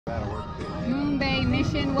Moon Bay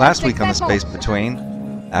mission was Last week on the successful. Space Between,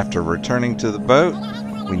 after returning to the boat,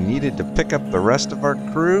 we needed to pick up the rest of our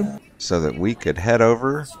crew so that we could head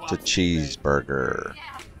over to Cheeseburger.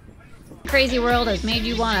 Crazy world has made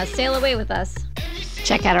you want to sail away with us.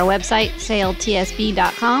 Check out our website,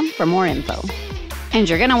 SAILTSB.com, for more info. And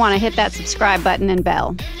you're going to want to hit that subscribe button and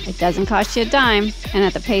bell. It doesn't cost you a dime, and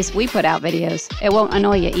at the pace we put out videos, it won't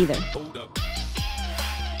annoy you either.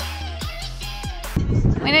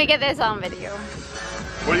 We need to get this on video.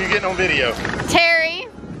 What are you getting on video? Terry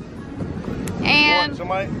and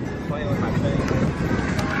Somebody?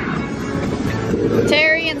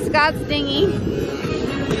 Terry and Scott's dinghy.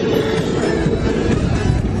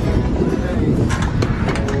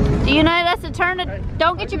 Do you know that's to turn it?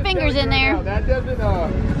 Don't get your fingers in there. That doesn't,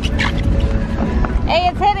 Hey,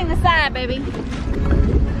 it's hitting the side, baby.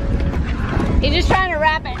 He's just trying to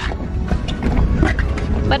wrap it.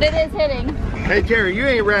 But it is hitting. Hey Terry, you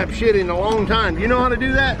ain't wrapped shit in a long time. Do you know how to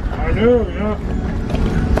do that? I do, yeah.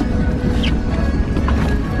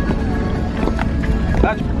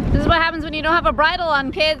 This is what happens when you don't have a bridle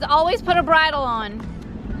on, kids. Always put a bridle on.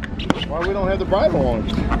 Why we don't have the bridle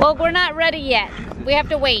on? Well, we're not ready yet. We have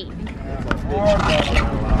to wait.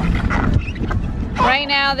 Right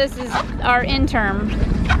now, this is our interim.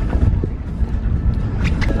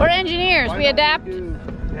 We're engineers. We adapt,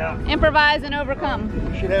 improvise, and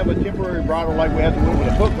overcome. We should have a temporary bridle like we have the one with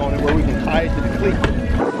a hook on it where we can tie it to the cleat.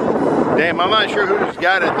 Damn, I'm not sure who this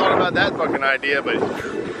guy that thought about that fucking idea, but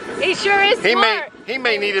He sure is smart. he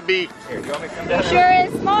may need to be. Here, you want me to come down? He sure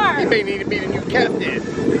is smart. He may need to be the new captain.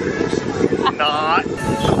 Not. You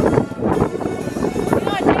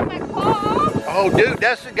want to take my claw off? Oh, dude,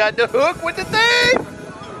 that's got the hook with the thing.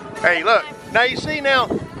 Hey, look. Now you see now.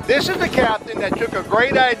 This is the captain that took a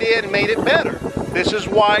great idea and made it better. This is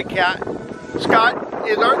why Scott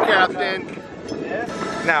is our captain.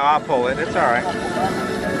 No, I'll pull it. It's all right.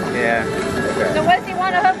 Yeah. So what does he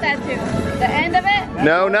want to hook that to? The end of it?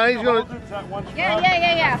 No, now he's gonna.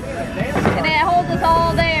 Yeah. And it holds us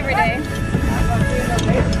all day, every day.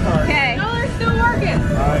 Okay. No, they're still working.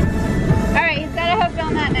 All right, he's got a hook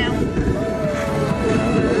on that now.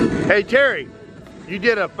 Hey Terry, you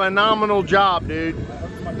did a phenomenal job, dude.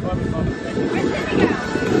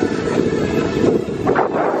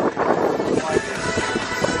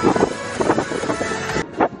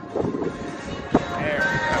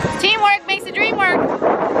 Teamwork makes the dream work.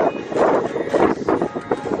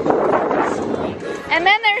 And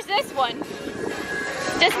then there's this one.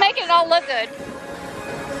 Just making it all look good.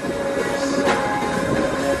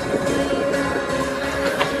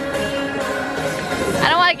 I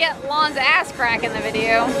don't want to get Lon's ass crack in the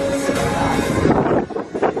video.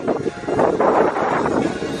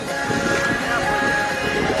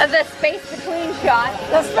 The space between shot.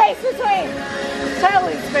 The space between.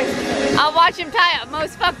 Totally space between. I'll watch him tie up.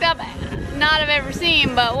 Most fucked up knot I've ever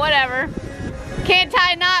seen, but whatever. Can't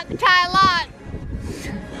tie a knot, tie a lot.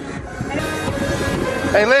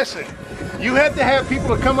 Hey, listen. You have to have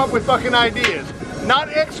people to come up with fucking ideas, not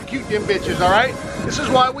execute them bitches, all right? This is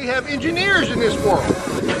why we have engineers in this world.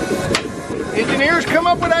 Engineers come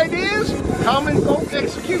up with ideas, common folk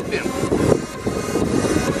execute them.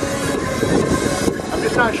 I'm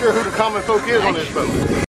just not sure who the common folk is on this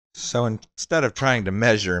boat. So instead of trying to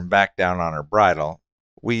measure and back down on our bridle,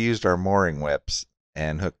 we used our mooring whips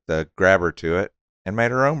and hooked the grabber to it and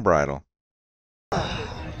made our own bridle.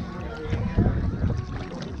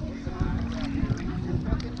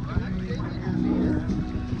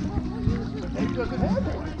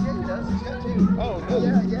 Oh,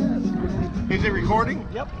 yeah. Is it recording?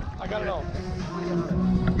 Yep, I got it all.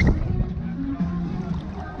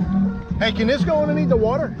 Hey, can this go underneath the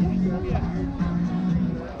water?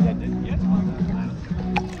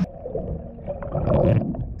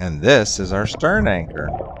 And this is our stern anchor.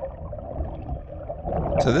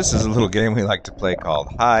 So this is a little game we like to play called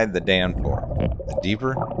Hide the Dan For. The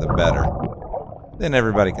deeper, the better. Then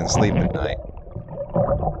everybody can sleep at night.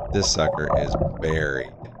 This sucker is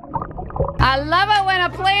buried. I love it when a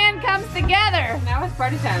plan comes together. Now it's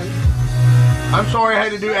party time. I'm sorry I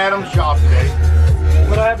had to do Adam's job today.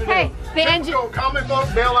 What do I have to do? Hey, Common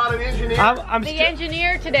folk bail out an engineer. the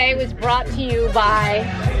engineer today was brought to you by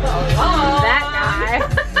that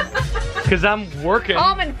guy. Because I'm working.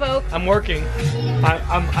 Common folk. I'm working.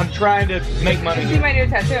 I'm trying to make money. You might do a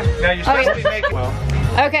tattoo. Now you're supposed to be making. Well,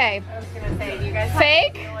 Okay. I was gonna say, do you guys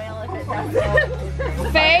Fake.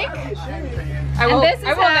 Fake. I will. And this is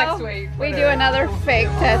I will how next week. we do another fake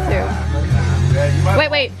tattoo.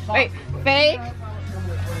 Wait. Fake.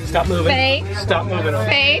 stop moving. Fake. Stop moving.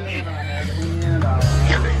 Fake.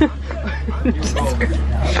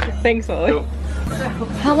 Thanks, Ollie.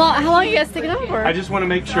 How long are you guys sticking out for? I just want to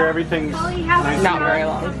make sure everything's nice. Not very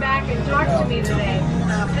long. Come back and talk to me today.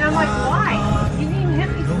 And I'm like, why? You didn't even hit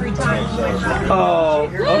me 3 times. Oh,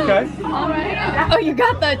 okay. Oh, you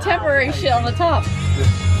got the temporary shit on the top.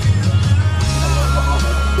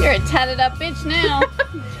 You're a tatted up bitch now.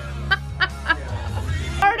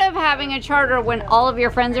 Part of having a charter when all of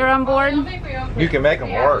your friends are on board. You can make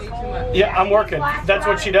them work. Yeah, I'm working. That's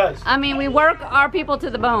what she does. I mean, we work our people to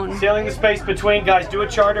the bone. Sailing the space between. Guys, do a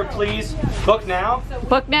charter, please. Book now.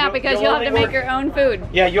 Book now because you'll have to make your own food.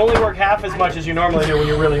 Yeah, you only work half as much as you normally do when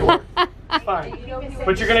you're really at work. It's fine.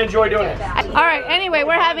 But you're going to enjoy doing it. All right, anyway,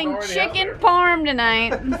 we're having chicken parm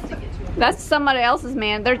tonight. That's somebody else's,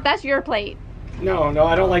 man. That's your plate. No,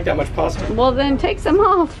 I don't like that much pasta. Well, then take some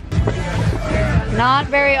off. Not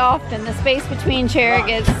very often the space between chair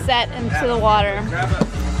gets set into the water.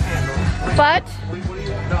 But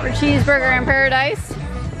for Cheeseburger in Paradise,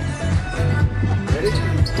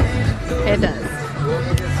 it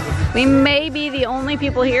does. We may be the only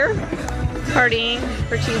people here partying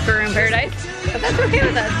for Cheeseburger in Paradise, but that's okay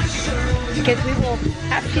with us because we will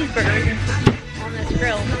have cheeseburgers on this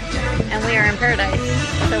grill and we are in paradise.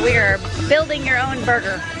 So we are building your own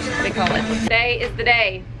burger, we call it. Today is the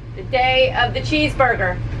day. The day of the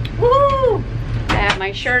cheeseburger. Woo! I have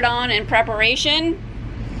my shirt on in preparation.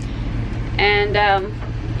 And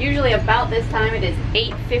usually about this time, it is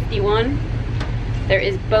 8:51. There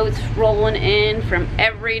is boats rolling in from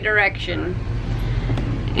every direction.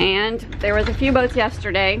 And there was a few boats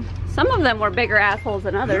yesterday. Some of them were bigger assholes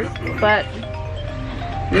than others, but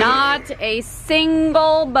not a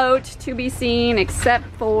single boat to be seen except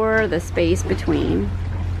for the space between.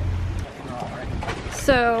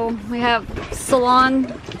 So we have salon,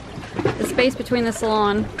 the space between the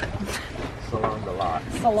salon. Salon de lot.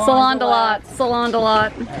 Salon de lot. Salon de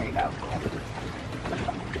lot. There you go.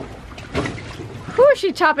 Whew,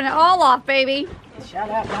 she's chopping it all off, baby. Shut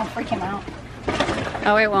up, don't freak him out.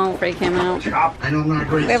 Oh, it won't freak him out. I know I'm not a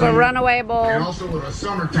great We have a runaway bull. And also with a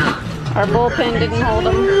summertime. Our bullpen didn't hold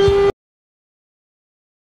him.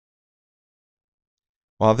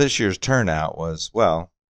 While this year's turnout was,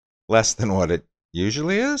 well, less than what it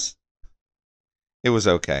usually is, it was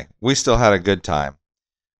okay. We still had a good time.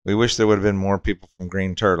 We wish there would have been more people from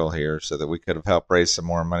Green Turtle here so that we could have helped raise some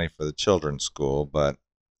more money for the children's school, but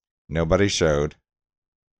nobody showed.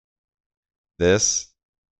 This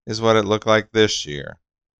is what it looked like this year.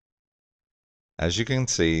 As you can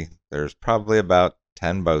see, there's probably about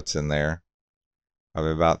 10 boats in there,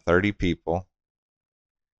 probably about 30 people.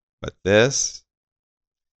 But this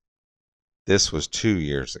was 2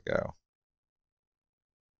 years ago.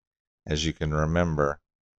 As you can remember,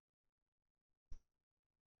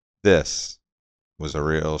 this was a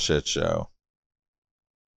real shit show.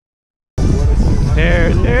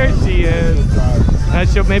 There she is.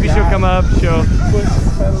 Maybe she'll come up. She'll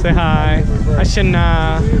say hi. Hi,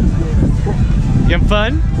 Shana. You having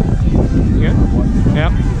fun? Yeah.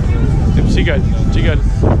 Yep. She good. She good.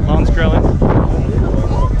 Mom's grilling.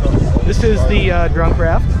 This is the drunk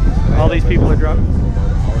raft. All these people are drunk.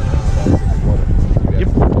 Yep.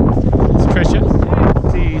 It's Trisha.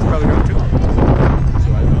 He's probably drunk too.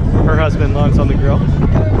 Her husband logs on the grill.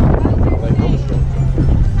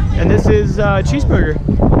 And this is Cheeseburger.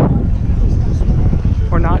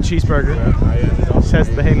 Or not Cheeseburger, says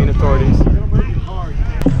the Bahamian authorities.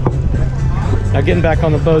 Now getting back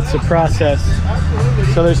on the boat's a process.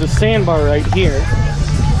 So there's a sandbar right here.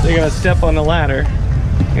 They're gonna step on the ladder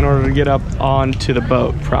in order to get up onto the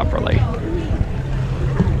boat properly.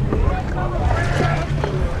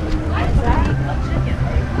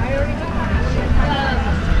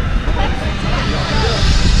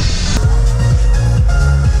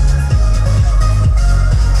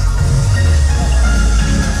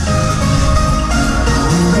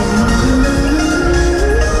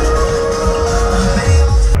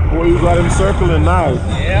 You got him circling now.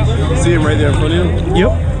 Yeah. See him right there in front of you?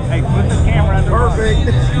 Yep. Hey, put the camera under. Perfect.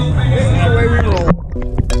 This is the way we roll.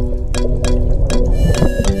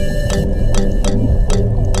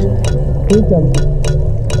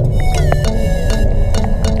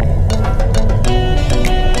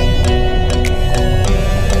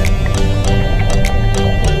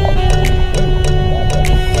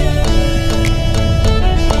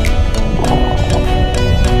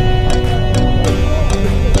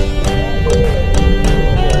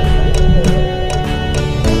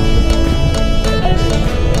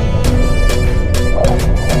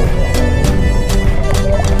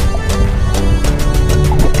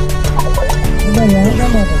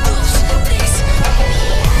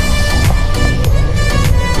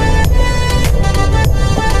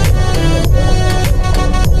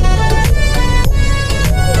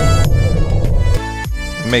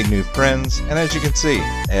 made new friends, and as you can see,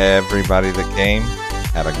 everybody that came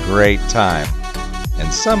had a great time,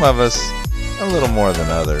 and some of us a little more than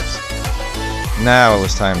others. Now it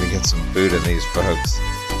was time to get some food in these folks,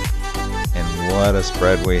 and what a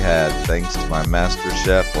spread we had, thanks to my master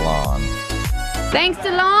chef, Lon. Thanks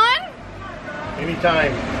to Lon.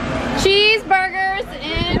 Anytime. Cheeseburgers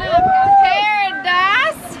in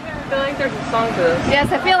paradise. I feel like there's a song for this. Yes,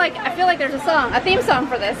 I feel like there's a theme song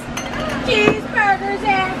for this. Cheeseburgers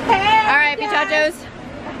and paradise. All right, muchachos.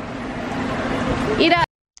 Eat up.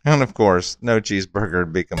 And of course, no cheeseburger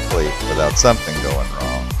would be complete without something going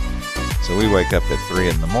wrong. So we wake up at 3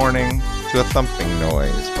 in the morning to a thumping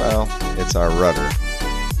noise. Well, it's our rudder.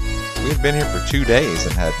 We had been here for 2 days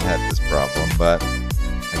and hadn't had this problem, but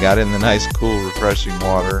I got in the nice, cool, refreshing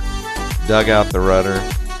water, dug out the rudder,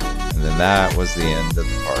 and then that was the end of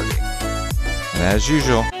the party. And as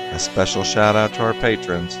usual, a special shout out to our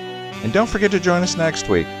patrons. And don't forget to join us next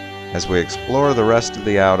week as we explore the rest of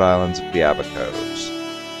the out islands of the Abacos.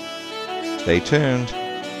 Stay tuned.